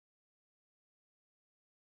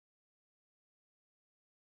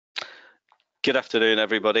Good afternoon,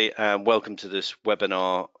 everybody, and welcome to this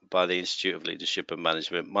webinar by the Institute of Leadership and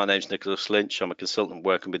Management. My name is Nicholas Lynch. I'm a consultant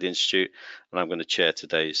working with the Institute, and I'm going to chair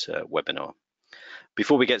today's webinar.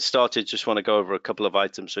 Before we get started, just want to go over a couple of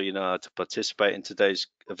items so you know how to participate in today's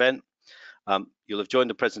event. You'll have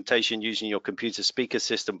joined the presentation using your computer speaker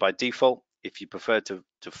system by default. If you prefer to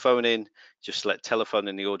phone in, just select telephone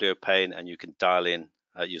in the audio pane and you can dial in.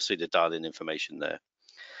 You'll see the dial-in information there.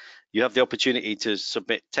 You have the opportunity to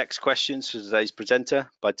submit text questions for today's presenter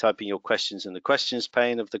by typing your questions in the questions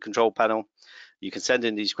pane of the control panel. You can send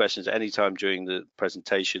in these questions at any time during the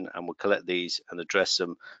presentation, and we'll collect these and address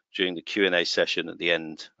them during the Q&A session at the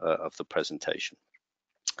end of the presentation.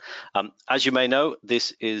 As you may know,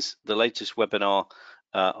 this is the latest webinar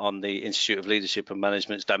on the Institute of Leadership and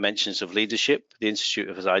Management's Dimensions of Leadership. The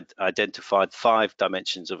Institute has identified 5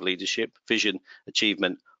 dimensions of leadership: vision,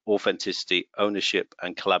 achievement, authenticity, ownership,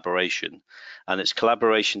 and collaboration. And it's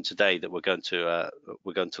collaboration today that we're going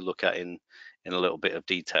to look at in a little bit of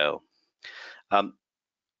detail.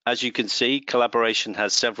 As you can see, collaboration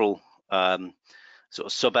has several sort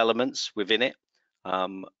of sub-elements within it,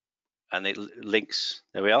 and it links,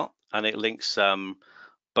 there we are, and it links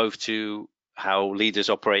both to how leaders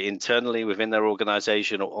operate internally within their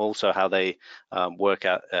organization, or also how they work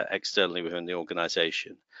out externally within the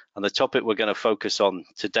organization. And the topic we're going to focus on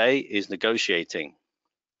today is negotiating.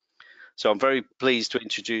 So I'm very pleased to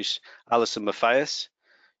introduce Alison Matthias.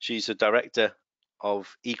 She's the director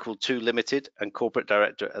of Equal 2 Limited and corporate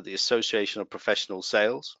director at the Association of Professional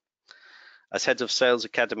Sales. As head of Sales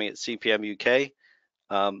Academy at CPM UK,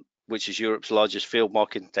 which is Europe's largest field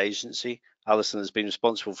marketing agency, Alison has been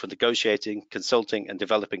responsible for negotiating, consulting, and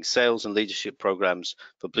developing sales and leadership programs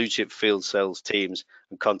for blue chip field sales teams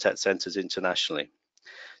and contact centers internationally.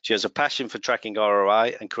 She has a passion for tracking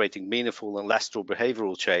ROI and creating meaningful and lasting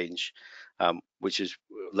behavioral change, which has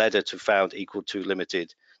led her to found Equal 2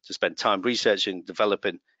 Limited, to spend time researching and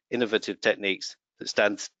developing innovative techniques that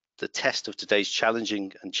stand the test of today's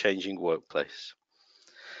challenging and changing workplace.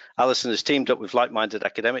 Alison has teamed up with like-minded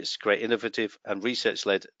academics to create innovative and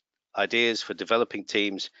research-led ideas for developing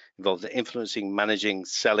teams involved in influencing, managing,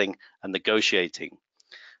 selling, and negotiating.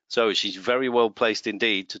 So she's very well placed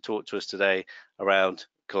indeed to talk to us today around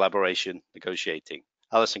collaboration, negotiating.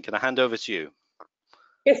 Alison, can I hand over to you?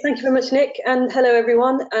 Yes, thank you very much, Nick, and hello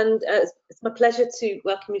everyone. And it's my pleasure to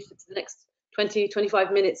welcome you for the next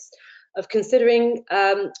 20-25 minutes of considering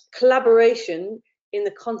collaboration in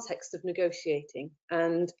the context of negotiating.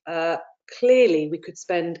 And clearly we could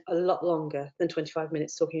spend a lot longer than 25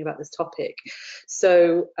 minutes talking about this topic.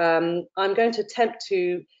 So I'm going to attempt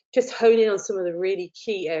to just hone in on some of the really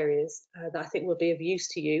key areas that I think will be of use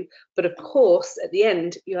to you. But of course, at the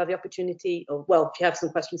end, you have the opportunity, or well, if you have some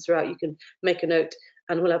questions throughout, you can make a note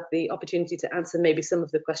and we'll have the opportunity to answer maybe some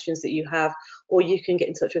of the questions that you have, or you can get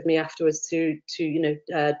in touch with me afterwards to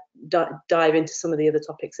dive into some of the other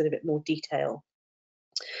topics in a bit more detail.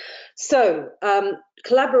 So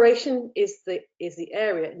collaboration is the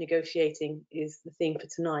area, negotiating is the theme for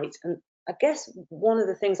tonight. And I guess one of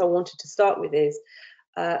the things I wanted to start with is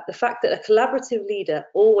the fact that a collaborative leader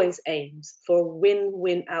always aims for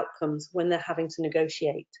win-win outcomes when they're having to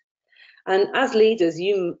negotiate. And as leaders,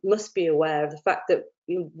 you must be aware of the fact that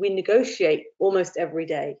we negotiate almost every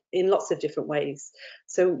day in lots of different ways.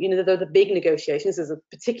 So, you know, the big negotiations, there's a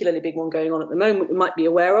particularly big one going on at the moment we might be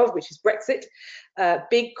aware of, which is Brexit.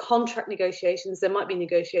 Big contract negotiations, there might be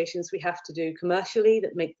negotiations we have to do commercially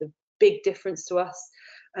that make the big difference to us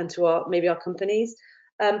and to maybe our companies.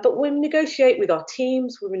 But we negotiate with our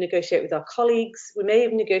teams, we negotiate with our colleagues, we may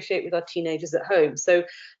even negotiate with our teenagers at home. So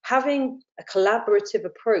having a collaborative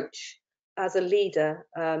approach as a leader,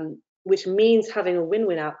 which means having a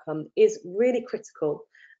win-win outcome, is really critical.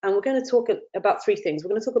 And we're going to talk about 3 things. We're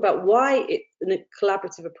going to talk about why a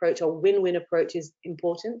collaborative approach or win-win approach is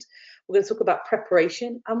important. We're going to talk about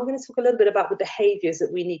preparation, and we're going to talk a little bit about the behaviors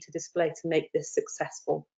that we need to display to make this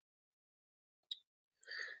successful.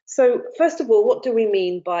 So first of all, what do we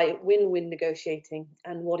mean by win-win negotiating,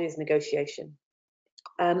 and what is negotiation?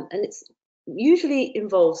 And it usually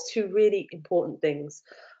involves 2 really important things.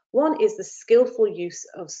 One is the skillful use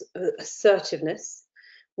of assertiveness,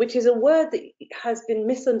 which is a word that has been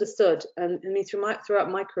misunderstood. And I mean,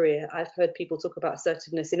 throughout my career, I've heard people talk about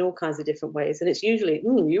assertiveness in all kinds of different ways. And it's usually,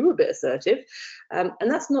 you were a bit assertive. And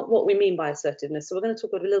that's not what we mean by assertiveness. So we're going to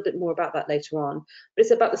talk a little bit more about that later on. But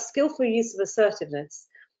it's about the skillful use of assertiveness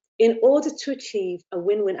in order to achieve a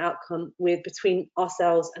win-win outcome between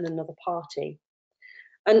ourselves and another party.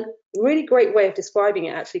 And a really great way of describing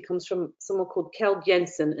it actually comes from someone called Kjeld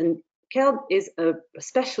Jensen. And Kjeld is a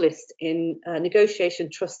specialist in negotiation,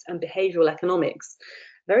 trust, and behavioral economics.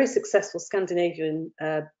 very successful Scandinavian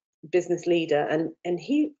business leader, and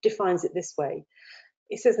he defines it this way.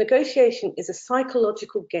 He says negotiation is a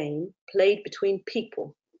psychological game played between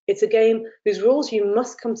people. It's a game whose rules you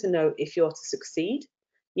must come to know if you're to succeed.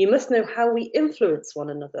 You must know how we influence one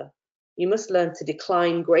another. You must learn to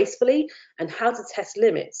decline gracefully and how to test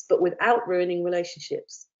limits, but without ruining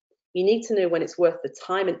relationships. You need to know when it's worth the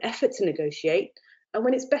time and effort to negotiate and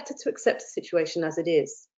when it's better to accept a situation as it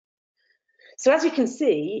is. So as you can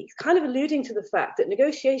see, it's kind of alluding to the fact that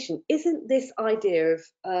negotiation isn't this idea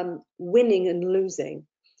of winning and losing.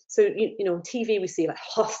 So, you know, on TV we see like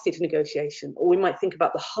hostage negotiation, or we might think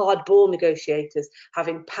about the hardball negotiators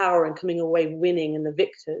having power and coming away winning and the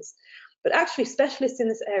victors. But actually specialists in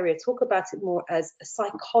this area talk about it more as a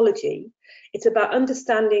psychology. It's about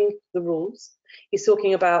understanding the rules. He's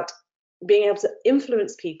talking about being able to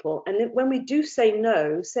influence people. And when we do say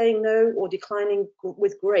no, saying no or declining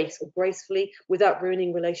with grace or gracefully without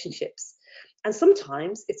ruining relationships. And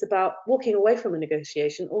sometimes it's about walking away from a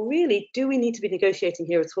negotiation, or really, do we need to be negotiating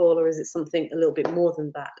here at all, or is it something a little bit more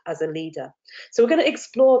than that as a leader? So we're going to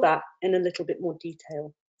explore that in a little bit more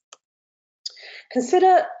detail.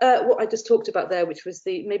 Consider what I just talked about there, which was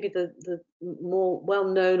maybe the more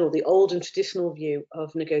well-known or the old and traditional view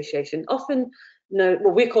of negotiation. Often known,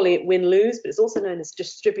 well, we're calling it win-lose, but it's also known as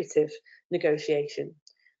distributive negotiation.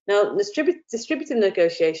 Now, distributive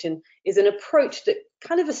negotiation is an approach that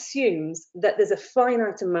kind of assumes that there's a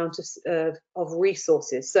finite amount of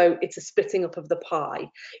resources. So it's a splitting up of the pie.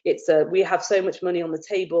 It's we have so much money on the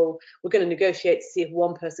table, we're going to negotiate to see if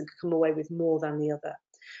one person can come away with more than the other.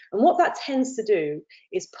 And what that tends to do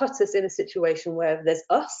is put us in a situation where there's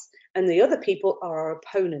us and the other people are our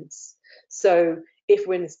opponents. So if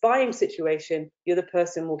we're in this buying situation, the other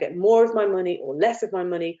person will get more of my money or less of my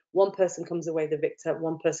money. One person comes away the victor,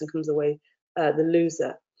 one person comes away the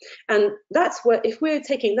loser. And that's where, if we're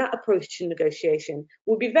taking that approach to negotiation,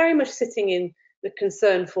 we'll be very much sitting in the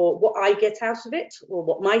concern for what I get out of it or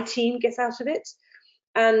what my team gets out of it.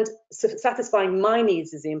 And so satisfying my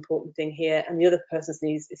needs is the important thing here, and the other person's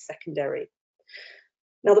needs is secondary.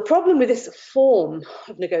 Now, the problem with this form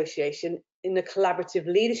of negotiation in the collaborative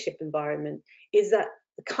leadership environment is that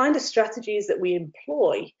the kind of strategies that we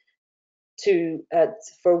employ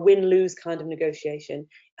for a win-lose kind of negotiation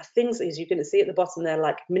are things, as you can see at the bottom there,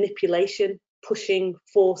 like manipulation, pushing,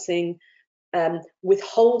 forcing,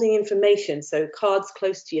 withholding information, so cards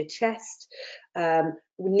close to your chest,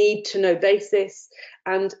 need to know basis,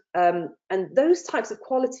 and those types of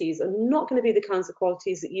qualities are not going to be the kinds of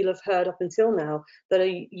qualities that you'll have heard up until now that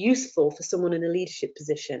are useful for someone in a leadership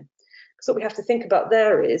position. So what we have to think about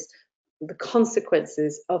there is the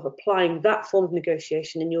consequences of applying that form of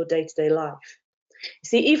negotiation in your day-to-day life. You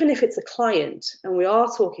see, even if it's a client and we are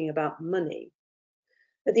talking about money,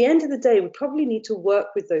 at the end of the day, we probably need to work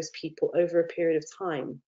with those people over a period of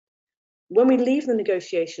time. When we leave the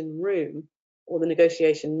negotiation room or the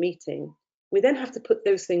negotiation meeting, we then have to put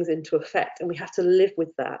those things into effect, and we have to live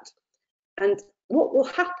with that. And what will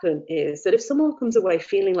happen is that if someone comes away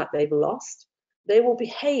feeling like they've lost, they will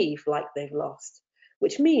behave like they've lost,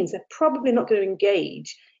 which means they're probably not going to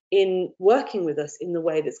engage in working with us in the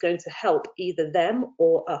way that's going to help either them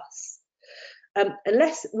or us.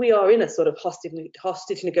 Unless we are in a sort of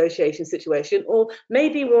hostage negotiation situation, or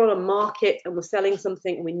maybe we're on a market and we're selling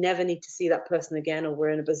something and we never need to see that person again, or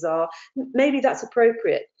we're in a bazaar, maybe that's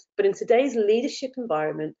appropriate. But in today's leadership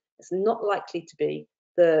environment, it's not likely to be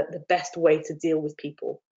the best way to deal with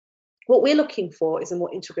people. What we're looking for is a more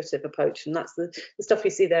integrative approach, and that's the stuff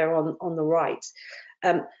you see there on the right.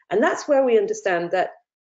 And that's where we understand that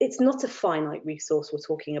it's not a finite resource we're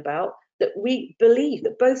talking about, that we believe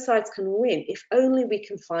that both sides can win if only we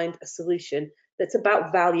can find a solution that's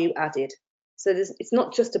about value added. So it's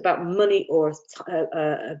not just about money or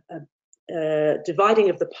dividing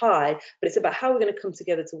of the pie, but it's about how we're going to come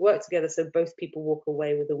together to work together so both people walk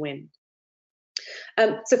away with a win.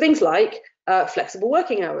 So things like flexible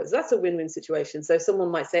working hours, that's a win-win situation. So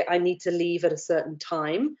someone might say, I need to leave at a certain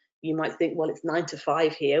time. You might think, well, it's 9 to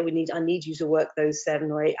 5 here. I need you to work those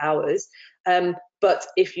 7 or 8 hours. But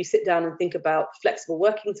if you sit down and think about flexible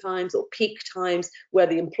working times or peak times where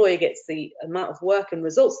the employer gets the amount of work and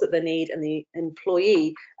results that they need and the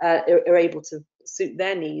employee are able to suit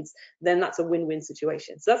their needs, then that's a win-win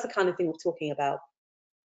situation. So that's the kind of thing we're talking about.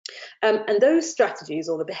 And those strategies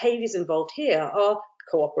or the behaviours involved here are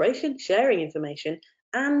cooperation, sharing information,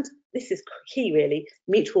 and this is key really,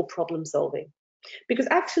 mutual problem solving. Because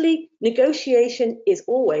actually, negotiation is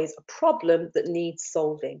always a problem that needs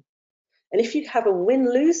solving. And if you have a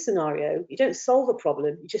win-lose scenario, you don't solve a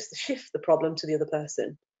problem, you just shift the problem to the other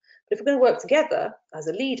person. If we're going to work together as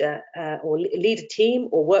a leader or lead a team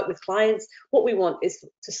or work with clients, what we want is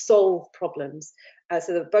to solve problems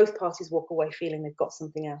so that both parties walk away feeling they've got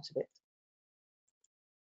something out of it.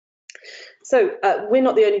 So we're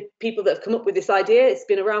not the only people that have come up with this idea. It's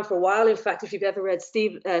been around for a while. In fact, if you've ever read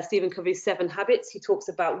Stephen Covey's 7 Habits, he talks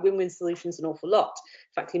about win-win solutions an awful lot.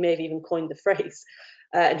 In fact, he may have even coined the phrase.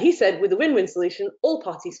 And he said, with a win-win solution, all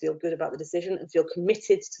parties feel good about the decision and feel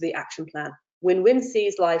committed to the action plan. Win-win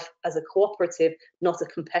sees life as a cooperative, not a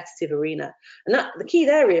competitive arena. And the key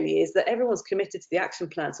there really is that everyone's committed to the action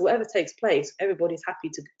plan. So whatever takes place, everybody's happy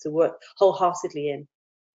to work wholeheartedly in.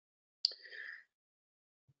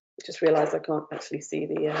 Just realised I can't actually see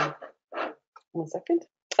the, 1 second.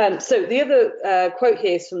 So the other quote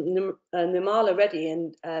here is from Nirmala Reddy,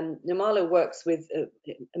 and Nirmala works with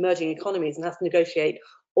emerging economies and has to negotiate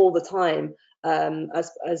all the time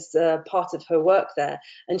as part of her work there.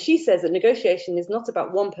 And she says that negotiation is not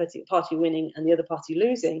about one party winning and the other party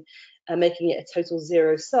losing, making it a total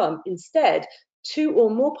zero sum. Instead, 2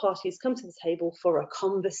 or more parties come to the table for a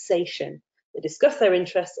conversation. They discuss their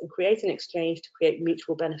interests and create an exchange to create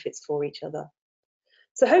mutual benefits for each other.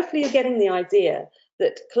 So hopefully you're getting the idea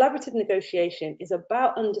that collaborative negotiation is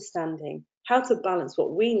about understanding how to balance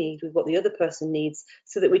what we need with what the other person needs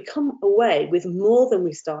so that we come away with more than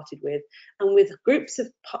we started with and with groups of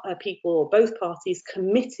people or both parties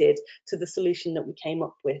committed to the solution that we came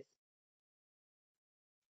up with.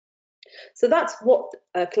 So that's what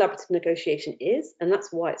collaborative negotiation is, and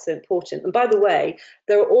that's why it's so important. And by the way,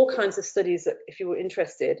 there are all kinds of studies that, if you were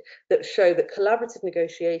interested, that show that collaborative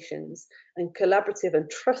negotiations and collaborative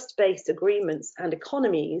and trust-based agreements and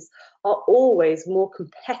economies are always more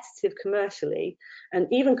competitive commercially. And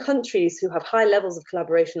even countries who have high levels of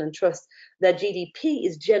collaboration and trust, their GDP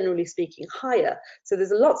is generally speaking higher. So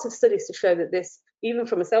there's lots of studies to show that this, even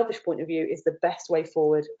from a selfish point of view, is the best way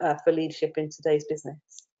forward for leadership in today's business.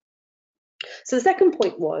 So the second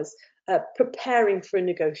point was preparing for a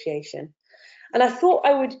negotiation. And I thought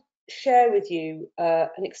I would share with you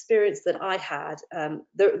an experience that I had.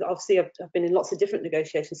 Obviously, I've been in lots of different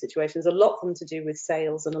negotiation situations, a lot of them to do with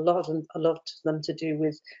sales and a lot of them to do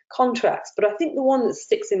with contracts. But I think the one that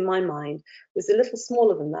sticks in my mind was a little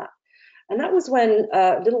smaller than that. And that was when,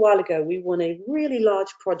 a little while ago, we won a really large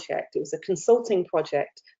project. It was a consulting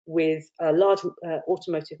project with a large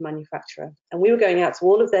automotive manufacturer. And we were going out to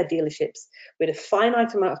all of their dealerships. We had a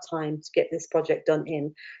finite amount of time to get this project done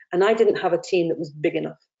in. And I didn't have a team that was big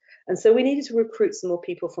enough. And so we needed to recruit some more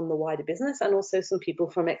people from the wider business and also some people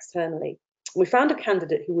from externally. We found a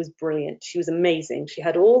candidate who was brilliant. She was amazing. She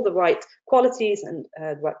had all the right qualities and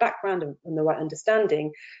the right background and the right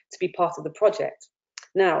understanding to be part of the project.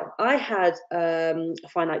 Now, I had a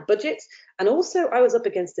finite budget, and also I was up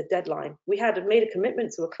against a deadline. We had made a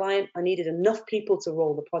commitment to a client. I needed enough people to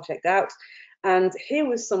roll the project out, and here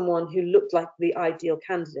was someone who looked like the ideal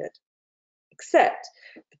candidate. Except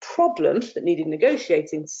the problem that needed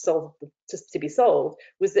negotiating to be solved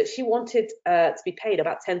was that she wanted to be paid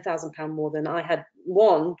about £10,000 more than I had,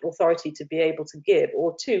 1, authority to be able to give,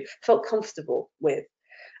 or 2, felt comfortable with.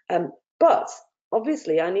 But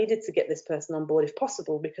obviously, I needed to get this person on board if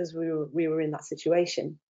possible because we were in that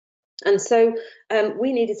situation. And so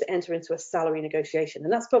we needed to enter into a salary negotiation.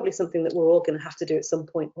 And that's probably something that we're all going to have to do at some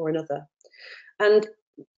point or another. And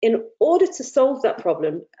in order to solve that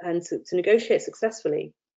problem and to negotiate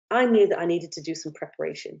successfully, I knew that I needed to do some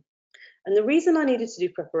preparation. And the reason I needed to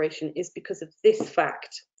do preparation is because of this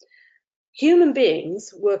fact. Human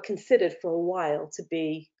beings were considered for a while to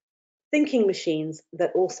be thinking machines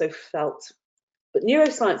that also felt. But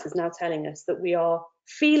neuroscience is now telling us that we are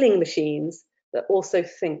feeling machines that also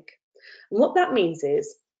think. And what that means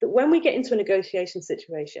is that when we get into a negotiation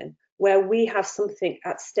situation where we have something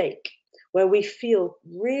at stake, where we feel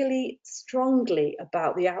really strongly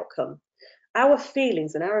about the outcome, our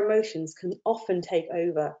feelings and our emotions can often take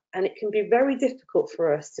over, and it can be very difficult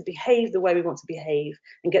for us to behave the way we want to behave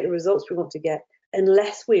and get the results we want to get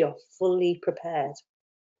unless we are fully prepared.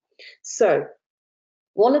 So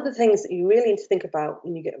one of the things that you really need to think about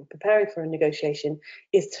when you get preparing for a negotiation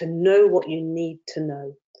is to know what you need to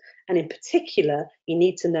know. And in particular, you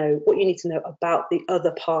need to know what you need to know about the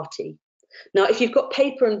other party. Now, if you've got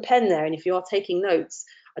paper and pen there, and if you are taking notes,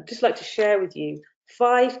 I'd just like to share with you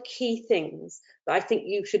 5 key things that I think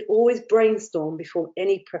you should always brainstorm before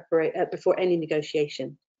any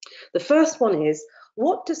negotiation. The first one is,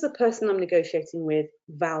 what does the person I'm negotiating with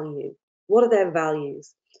value? What are their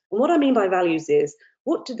values? And what I mean by values is,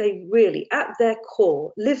 what do they really, at their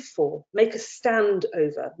core, live for, make a stand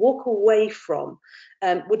over, walk away from,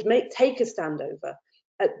 take a stand over?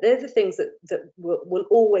 they're the things that will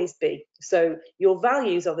always be. So your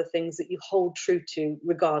values are the things that you hold true to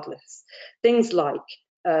regardless. Things like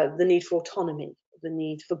the need for autonomy, the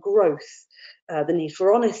need for growth, the need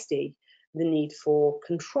for honesty, the need for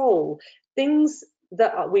control, things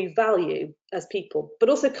that we value as people. But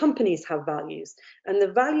also companies have values, and the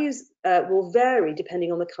values will vary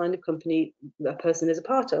depending on the kind of company a person is a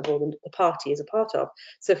part of, or the party is a part of.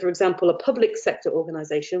 So for example, a public sector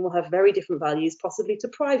organization will have very different values possibly to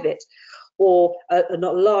private, or a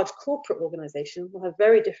large corporate organization will have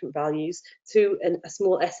very different values to a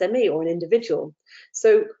small SME or an individual.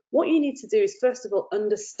 So what you need to do is, first of all,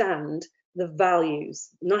 understand the values.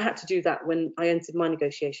 And I had to do that when I entered my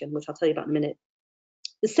negotiation, which I'll tell you about in a minute.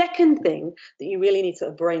 The second thing that you really need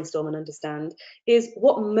to brainstorm and understand is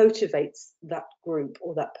what motivates that group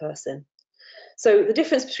or that person. So the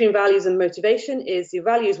difference between values and motivation is your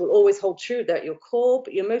values will always hold true, they're at your core,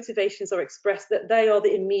 but your motivations are expressed that they are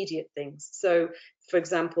the immediate things. So for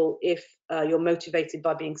example, if you're motivated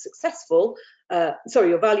by being successful,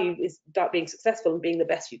 your value is about being successful and being the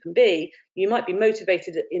best you can be, you might be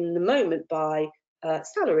motivated in the moment by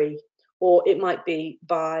salary, or it might be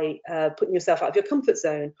by putting yourself out of your comfort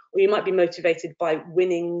zone, or you might be motivated by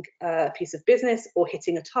winning a piece of business or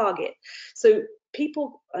hitting a target. So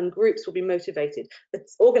people and groups will be motivated.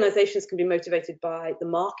 Organizations can be motivated by the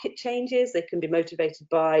market changes. They can be motivated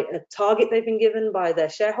by a target they've been given by their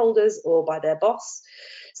shareholders or by their boss.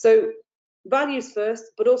 So values first,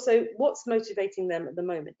 but also what's motivating them at the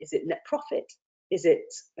moment. Is it net profit? Is it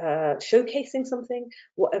showcasing something?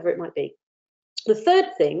 Whatever it might be. The third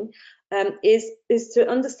thing is to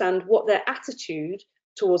understand what their attitude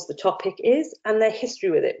towards the topic is and their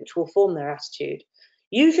history with it, which will form their attitude.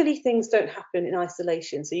 Usually things don't happen in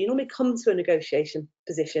isolation, so you normally come to a negotiation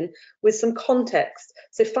position with some context.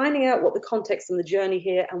 So finding out what the context and the journey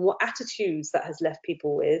here and what attitudes that has left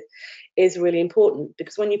people with is really important,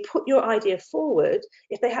 because when you put your idea forward,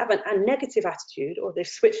 if they have a negative attitude, or they've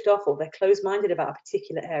switched off, or they're closed-minded about a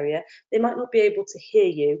particular area, they might not be able to hear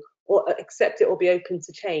you or accept it or be open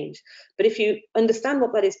to change. But if you understand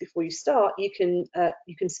what that is before you start, you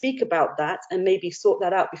can speak about that and maybe sort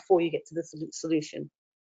that out before you get to the solution.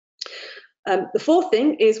 The fourth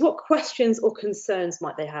thing is, what questions or concerns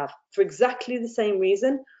might they have for exactly the same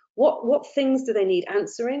reason? What things do they need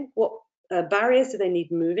answering? What barriers do they need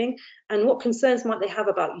moving? And what concerns might they have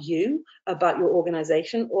about you, about your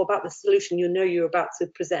organization, or about the solution you know you're about to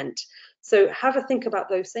present? So have a think about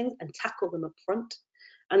those things and tackle them up front.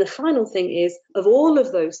 And the final thing is, of all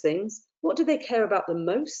of those things, what do they care about the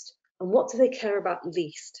most and what do they care about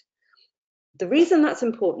least? The reason that's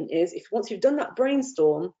important is, if once you've done that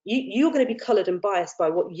brainstorm, you're going to be coloured and biased by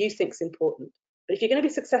what you think is important. But if you're going to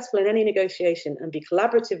be successful in any negotiation and be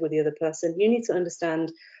collaborative with the other person, you need to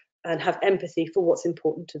understand and have empathy for what's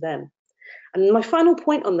important to them. And my final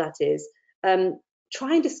point on that is,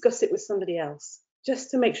 try and discuss it with somebody else,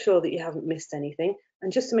 just to make sure that you haven't missed anything,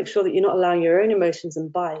 and just to make sure that you're not allowing your own emotions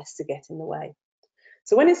and bias to get in the way.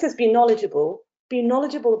 So when it says be knowledgeable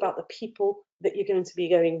about the people that you're going to be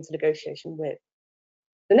going into negotiation with.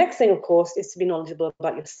 The next thing, of course, is to be knowledgeable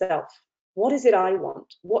about yourself. What is it I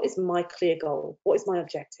want? What is my clear goal? What is my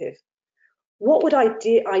objective? What would I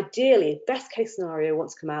ideally, best case scenario,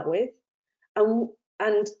 want to come out with?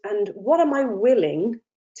 And what am I willing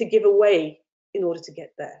to give away in order to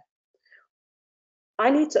get there? I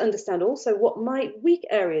need to understand also what my weak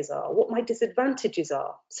areas are, what my disadvantages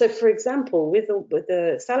are. So for example, with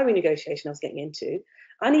the salary negotiation I was getting into,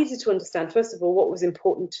 I needed to understand, first of all, what was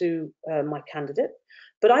important to my candidate,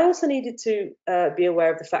 but I also needed to be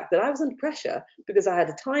aware of the fact that I was under pressure because I had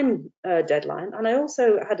a time deadline, and I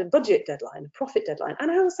also had a budget deadline, a profit deadline,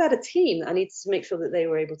 and I also had a team I needed to make sure that they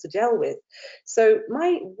were able to gel with. So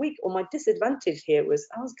my weak or my disadvantage here was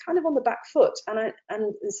I was kind of on the back foot, and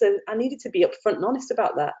so I needed to be upfront and honest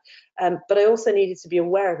about that. But I also needed to be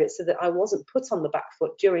aware of it so that I wasn't put on the back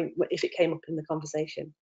foot if it came up in the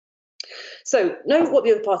conversation. So know what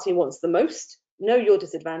the other party wants the most, know your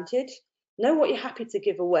disadvantage, know what you're happy to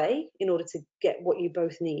give away in order to get what you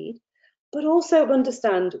both need, but also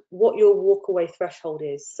understand what your walk-away threshold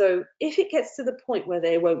is. So if it gets to the point where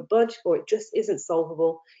they won't budge or it just isn't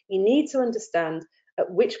solvable, you need to understand at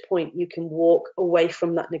which point you can walk away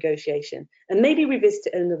from that negotiation and maybe revisit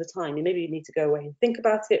it another time. And maybe you need to go away and think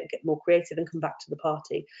about it and get more creative and come back to the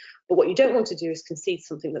party. But what you don't want to do is concede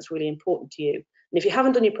something that's really important to you. And if you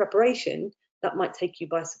haven't done your preparation, that might take you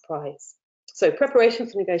by surprise. So preparation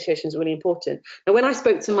for negotiation is really important. Now, when I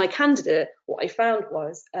spoke to my candidate, what I found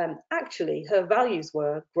was actually her values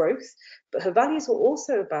were growth, but her values were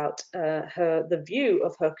also about the view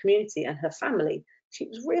of her community and her family. it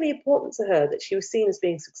was really important to her that she was seen as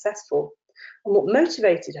being successful. And what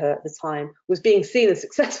motivated her at the time was being seen as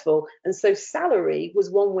successful. And so salary was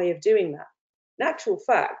one way of doing that. In actual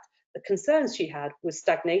fact, the concerns she had was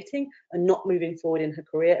stagnating and not moving forward in her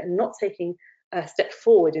career and not taking a step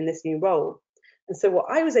forward in this new role. And so what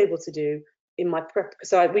I was able to do in my prep,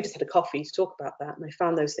 we just had a coffee to talk about that, and I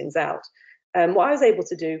found those things out. What I was able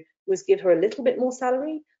to do was give her a little bit more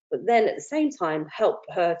salary, but then at the same time help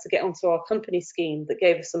her to get onto our company scheme that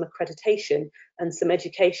gave her some accreditation and some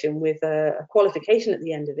education with a qualification at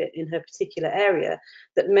the end of it in her particular area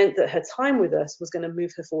that meant that her time with us was going to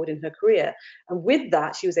move her forward in her career. And with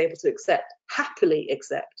that, she was able to happily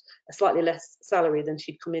accept a slightly less salary than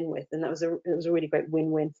she'd come in with. And it was a really great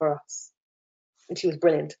win-win for us. And she was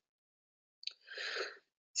brilliant.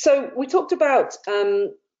 So we talked about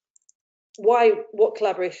what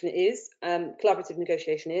collaboration is, collaborative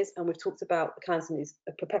negotiation is, and we've talked about the kinds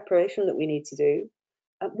of preparation that we need to do.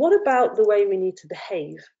 What about the way we need to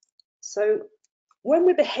behave? So when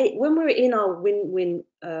we're in our win-win,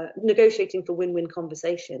 negotiating for win-win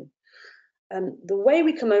conversation, the way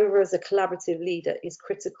we come over as a collaborative leader is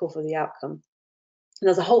critical for the outcome. And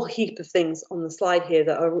there's a whole heap of things on the slide here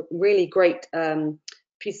that are really great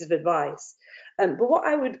pieces of advice. But what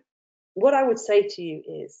I would say to you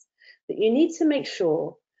is that you need to make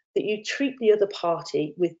sure that you treat the other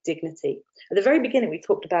party with dignity. At the very beginning, we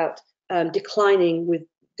talked about declining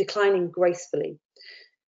gracefully.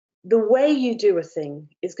 The way you do a thing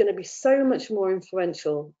is going to be so much more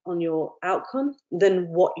influential on your outcome than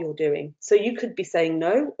what you're doing. So you could be saying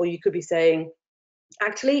no, or you could be saying,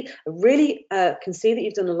 actually, I really can see that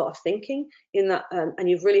you've done a lot of thinking in that, and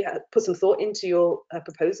you've really put some thought into your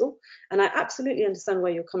proposal. And I absolutely understand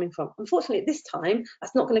where you're coming from. Unfortunately, at this time,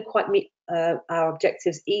 that's not going to quite meet our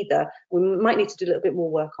objectives either. We might need to do a little bit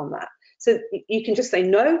more work on that. So you can just say,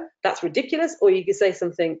 no, that's ridiculous, or you can say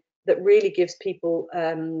something that really gives people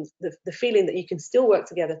the feeling that you can still work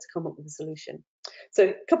together to come up with a solution. So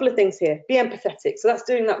a couple of things here. Be empathetic. So that's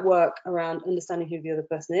doing that work around understanding who the other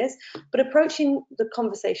person is, but approaching the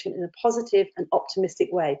conversation in a positive and optimistic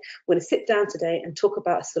way. We're going to sit down today and talk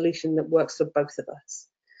about a solution that works for both of us.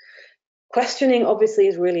 Questioning obviously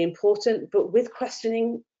is really important, but with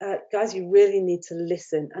questioning, guys, you really need to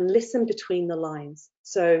listen and listen between the lines.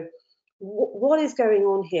 So what is going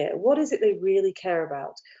on here? What is it they really care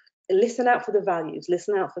about? Listen out for the values,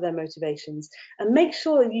 listen out for their motivations, and make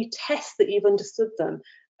sure you test that you've understood them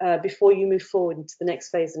before you move forward into the next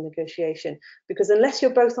phase of negotiation. Because unless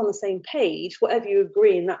you're both on the same page, whatever you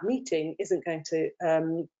agree in that meeting isn't going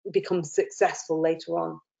to become successful later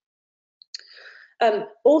on.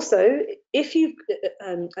 Also, if you've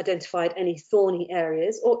identified any thorny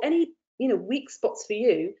areas or any weak spots for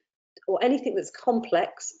you, or anything that's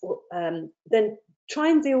complex, then try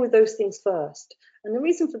and deal with those things first. And the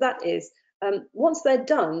reason for that is once they're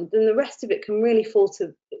done, then the rest of it can really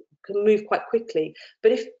can move quite quickly.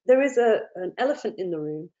 But if there is an elephant in the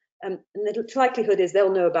room, and the likelihood is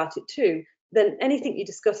they'll know about it too, then anything you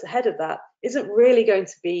discuss ahead of that isn't really going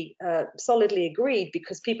to be solidly agreed,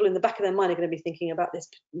 because people in the back of their mind are going to be thinking about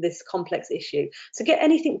this complex issue. So get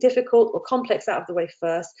anything difficult or complex out of the way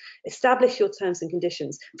first. Establish your terms and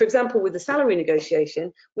conditions. For example, with the salary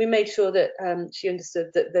negotiation, we made sure that she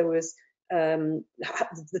understood that there was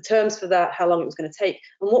the terms for that, how long it was going to take,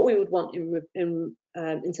 and what we would want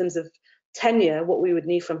in terms of tenure, what we would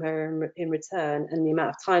need from her in return, and the amount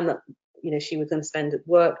of time that she was going to spend at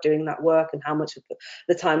work doing that work, and how much of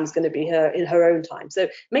the time was going to be in her own time. So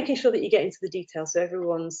making sure that you get into the details so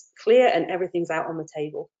everyone's clear and everything's out on the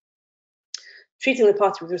table. Treating the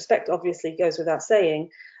party with respect obviously goes without saying,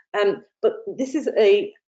 but this is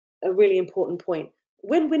a really important point.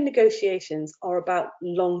 Win-win negotiations are about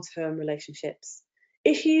long-term relationships.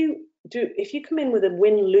 If you come in with a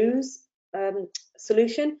win-lose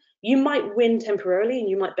solution, you might win temporarily and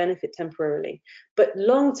you might benefit temporarily, but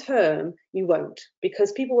long term you won't,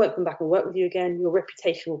 because people won't come back and work with you again. Your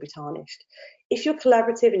reputation will be tarnished. If you're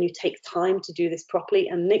collaborative and you take time to do this properly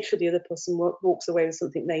and make sure the other person walks away with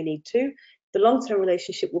something they need to, the long-term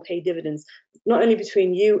relationship will pay dividends, not only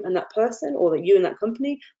between you and that person, or that you and that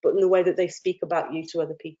company, but in the way that they speak about you to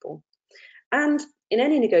other people. And in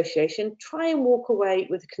any negotiation, try and walk away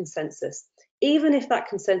with a consensus. Even if that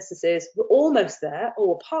consensus is we're almost there or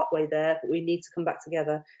we're partway there, but we need to come back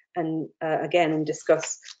together and again and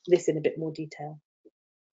discuss this in a bit more detail.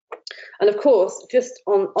 And of course, just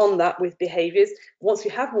on that with behaviours, once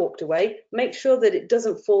you have walked away, make sure that it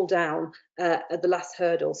doesn't fall down at the last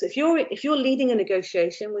hurdle. So if you're leading a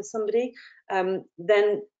negotiation with somebody,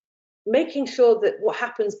 then making sure that what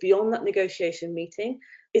happens beyond that negotiation meeting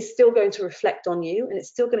is still going to reflect on you, and it's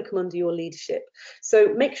still going to come under your leadership.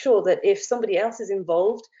 So make sure that if somebody else is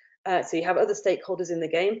involved, so you have other stakeholders in the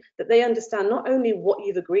game, that they understand not only what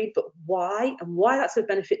you've agreed, but why, and why that's a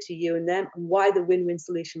benefit to you and them, and why the win-win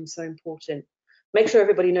solution is so important. Make sure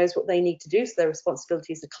everybody knows what they need to do, so their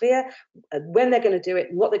responsibilities are clear, when they're going to do it,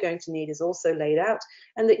 and what they're going to need is also laid out,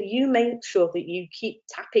 and that you make sure that you keep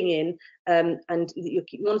tapping in and that you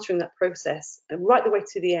keep monitoring that process right the way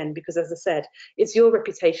to the end, because as I said, it's your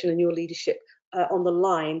reputation and your leadership on the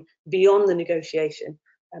line beyond the negotiation,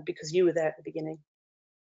 because you were there at the beginning.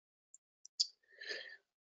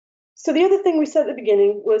 So the other thing we said at the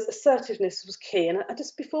beginning was assertiveness was key. And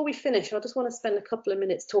just before we finish, I just want to spend a couple of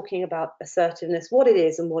minutes talking about assertiveness, what it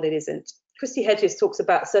is and what it isn't. Christy Hedges talks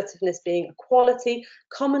about assertiveness being a quality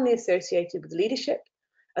commonly associated with leadership.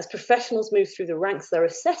 As professionals move through the ranks, they're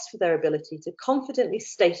assessed for their ability to confidently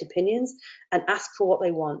state opinions and ask for what they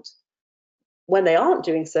want. When they aren't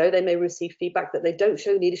doing so, they may receive feedback that they don't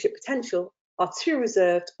show leadership potential, are too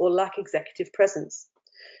reserved, or lack executive presence.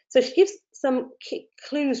 So she gives some key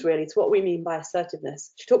clues really to what we mean by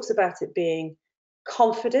assertiveness. She talks about it being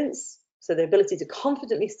confidence, so the ability to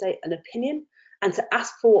confidently state an opinion and to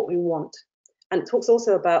ask for what we want. And it talks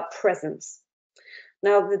also about presence.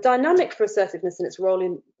 Now, the dynamic for assertiveness and its role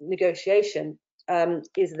in negotiation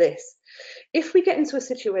is this. If we get into a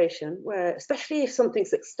situation where, especially if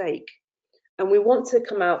something's at stake, and we want to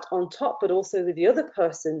come out on top, but also with the other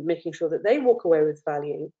person making sure that they walk away with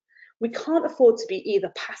value, we can't afford to be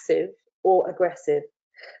either passive or aggressive.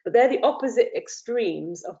 But they're the opposite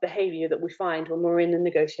extremes of behavior that we find when we're in a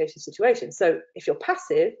negotiation situation. So if you're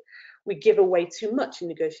passive, we give away too much in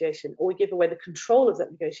negotiation, or we give away the control of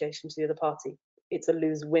that negotiation to the other party. It's a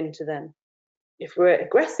lose-win to them. If we're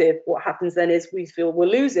aggressive, what happens then is we feel we're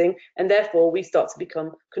losing, and therefore we start to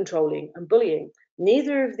become controlling and bullying.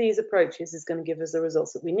 Neither of these approaches is going to give us the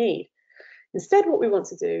results that we need. Instead, what we want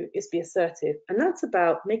to do is be assertive, and that's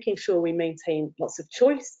about making sure we maintain lots of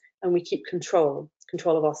choice and we keep control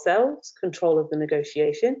of ourselves, control of the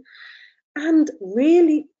negotiation, and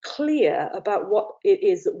really clear about what it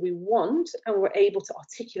is that we want, and we're able to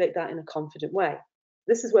articulate that in a confident way.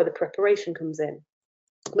 This is where the preparation comes in.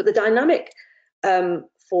 But the dynamic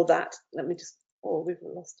for that, let me just, we've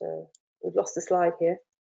lost a slide here.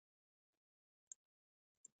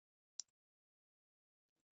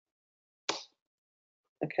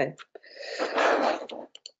 Okay.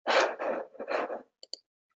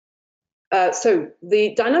 So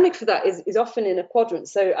the dynamic for that is often in a quadrant.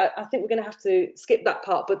 So I think we're going to have to skip that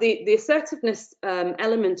part. But the assertiveness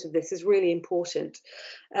element of this is really important.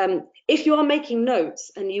 If you are making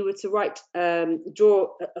notes and you were to draw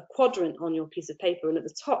a quadrant on your piece of paper, and at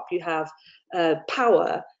the top you have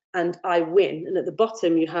power and I win, and at the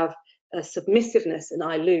bottom you have submissiveness and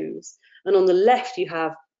I lose, and on the left you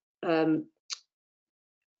have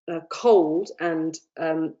cold and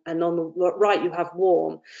on the right you have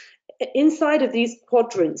warm. Inside of these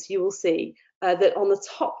quadrants, you will see that on the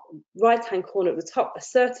top right-hand corner at the top,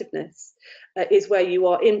 assertiveness is where you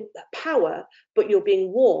are in power, but you're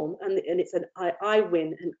being warm, and it's an I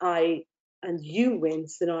win and you win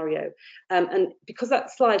scenario. And because that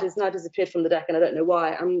slide has now disappeared from the deck, and I don't know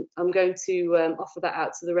why, I'm going to offer that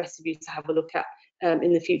out to the rest of you to have a look at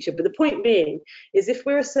in the future. But the point being is, if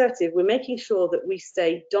we're assertive, we're making sure that we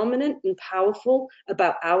stay dominant and powerful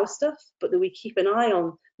about our stuff, but that we keep an eye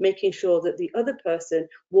on making sure that the other person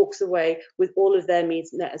walks away with all of their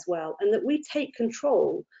needs met as well, and that we take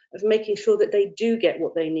control of making sure that they do get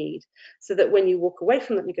what they need, so that when you walk away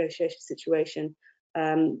from that negotiation situation,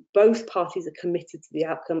 both parties are committed to the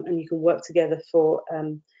outcome and you can work together for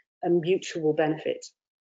a mutual benefit.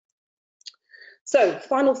 So,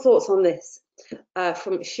 final thoughts on this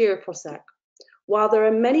from Shira Prosak. While there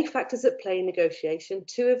are many factors at play in negotiation,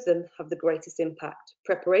 two of them have the greatest impact: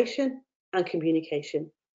 preparation and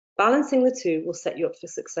communication. Balancing the two will set you up for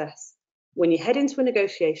success. When you head into a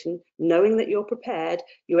negotiation, knowing that you're prepared,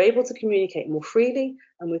 you're able to communicate more freely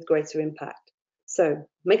and with greater impact. So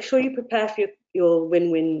make sure you prepare for your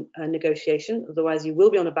win-win negotiation, otherwise you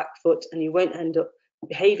will be on a back foot and you won't end up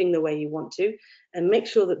behaving the way you want to. And make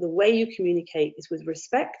sure that the way you communicate is with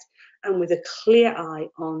respect and with a clear eye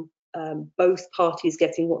on both parties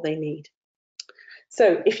getting what they need.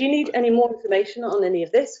 So if you need any more information on any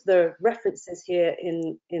of this, there are references here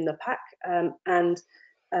in the pack,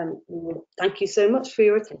 thank you so much for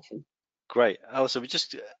your attention. Great. Alison,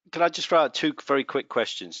 can I just throw out two very quick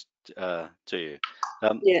questions to you?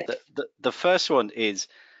 Yeah. The first one is,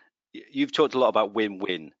 you've talked a lot about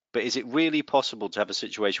win-win, but is it really possible to have a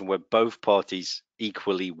situation where both parties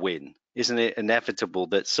equally win? Isn't it inevitable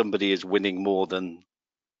that somebody is winning more than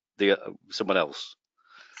someone else?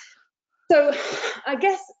 So I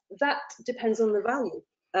guess that depends on the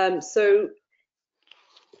value. So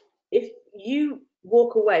if you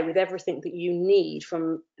walk away with everything that you need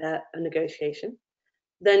from a negotiation,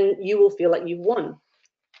 then you will feel like you've won.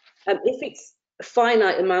 If it's a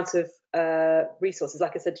finite amount of resources,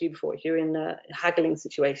 like I said to you before, if you're in a haggling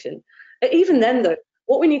situation, even then though,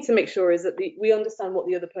 what we need to make sure is that we understand what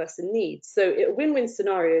the other person needs. So a win-win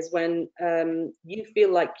scenario is when you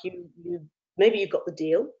feel like maybe you've got the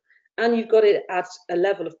deal and you've got it at a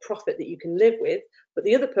level of profit that you can live with, but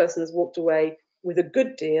the other person has walked away with a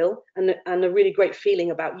good deal and a really great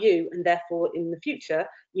feeling about you, and therefore in the future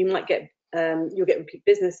you might get you'll get repeat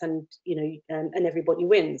business, and and everybody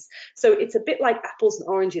wins. So it's a bit like apples and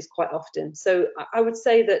oranges quite often. So I would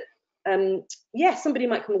say that yes, somebody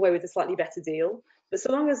might come away with a slightly better deal, but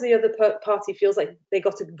so long as the other party feels like they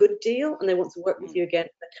got a good deal and they want to work with you again,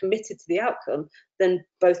 they're committed to the outcome, then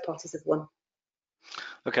both parties have won.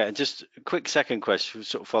 Okay, and just a quick second question,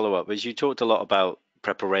 sort of follow up, is you talked a lot about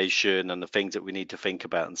preparation and the things that we need to think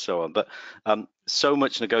about and so on, but so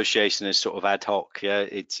much negotiation is sort of ad hoc. Yeah,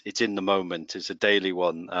 it's in the moment. It's a daily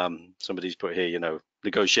one. Somebody's put here,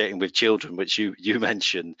 negotiating with children, which you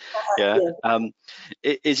mentioned. Yeah.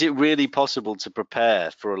 Is it really possible to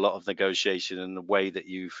prepare for a lot of negotiation in the way that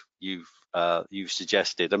you've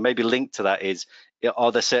suggested? And maybe linked to that is,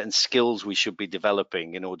 are there certain skills we should be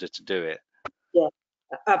developing in order to do it? Yeah,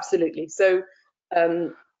 absolutely. So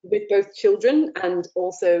with both children and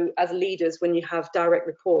also as leaders, when you have direct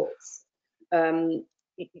reports,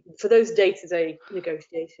 for those day-to-day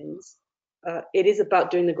negotiations, it is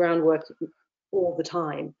about doing the groundwork all the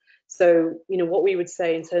time. So what we would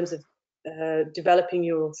say in terms of developing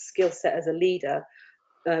your skill set as a leader,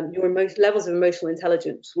 your levels of emotional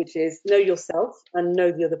intelligence, which is know yourself and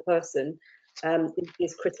know the other person,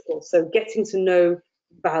 is critical. So getting to know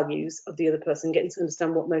values of the other person, getting to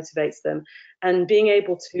understand what motivates them, and being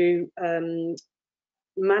able to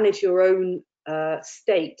manage your own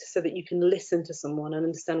state so that you can listen to someone and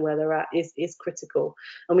understand where they're at is critical.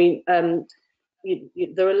 I mean,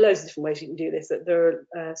 there are loads of different ways you can do this. There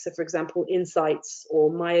are, so for example, insights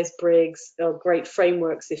or Myers-Briggs are great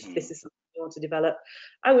frameworks if this is something you want to develop.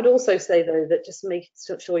 I would also say though that just make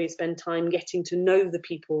sure you spend time getting to know the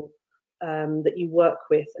people that you work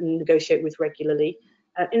with and negotiate with regularly.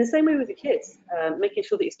 In the same way with the kids, making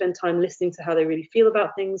sure that you spend time listening to how they really feel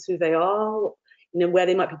about things, who they are, where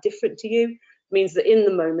they might be different to you, means that in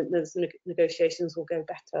the moment those negotiations will go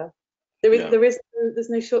better. There's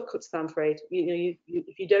no shortcuts, I'm afraid. If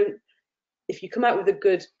you come out with a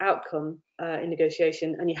good outcome in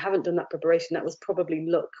negotiation and you haven't done that preparation, that was probably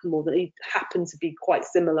luck more than it happened to be quite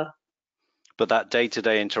similar. But that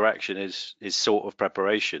day-to-day interaction is sort of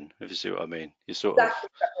preparation, if you see what I mean. You sort of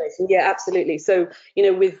preparation. Yeah, absolutely. So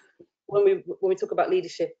when we talk about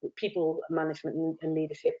leadership, people management and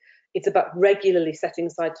leadership, it's about regularly setting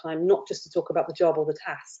aside time, not just to talk about the job or the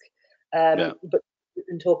task, but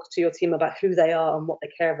and talk to your team about who they are and what they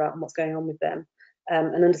care about and what's going on with them.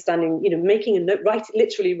 And understanding, making a note,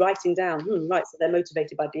 literally writing down, right, so they're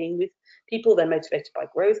motivated by being with people, they're motivated by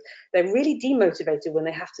growth, they're really demotivated when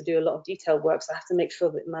they have to do a lot of detailed work, so I have to make sure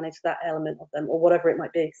that we manage that element of them, or whatever it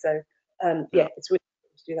might be. So it's really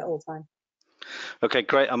important to do that all the time. Okay,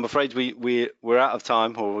 great. I'm afraid we're out of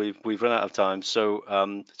time, or we've run out of time.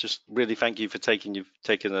 So just really thank you for taking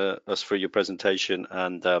us through your presentation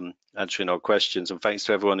and answering our questions. And thanks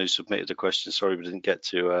to everyone who submitted a question. Sorry we didn't get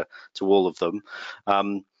to all of them.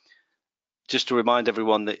 Just to remind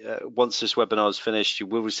everyone that once this webinar is finished, you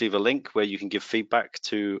will receive a link where you can give feedback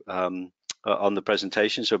to on the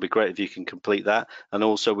presentation. So it'd be great if you can complete that. And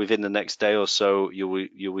also within the next day or so,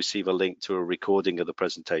 you'll receive a link to a recording of the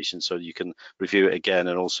presentation, so you can review it again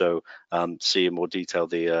and also see in more detail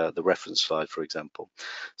the reference slide, for example.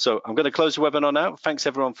 So I'm going to close the webinar now. Thanks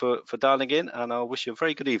everyone for dialing in, and I'll wish you a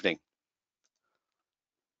very good evening.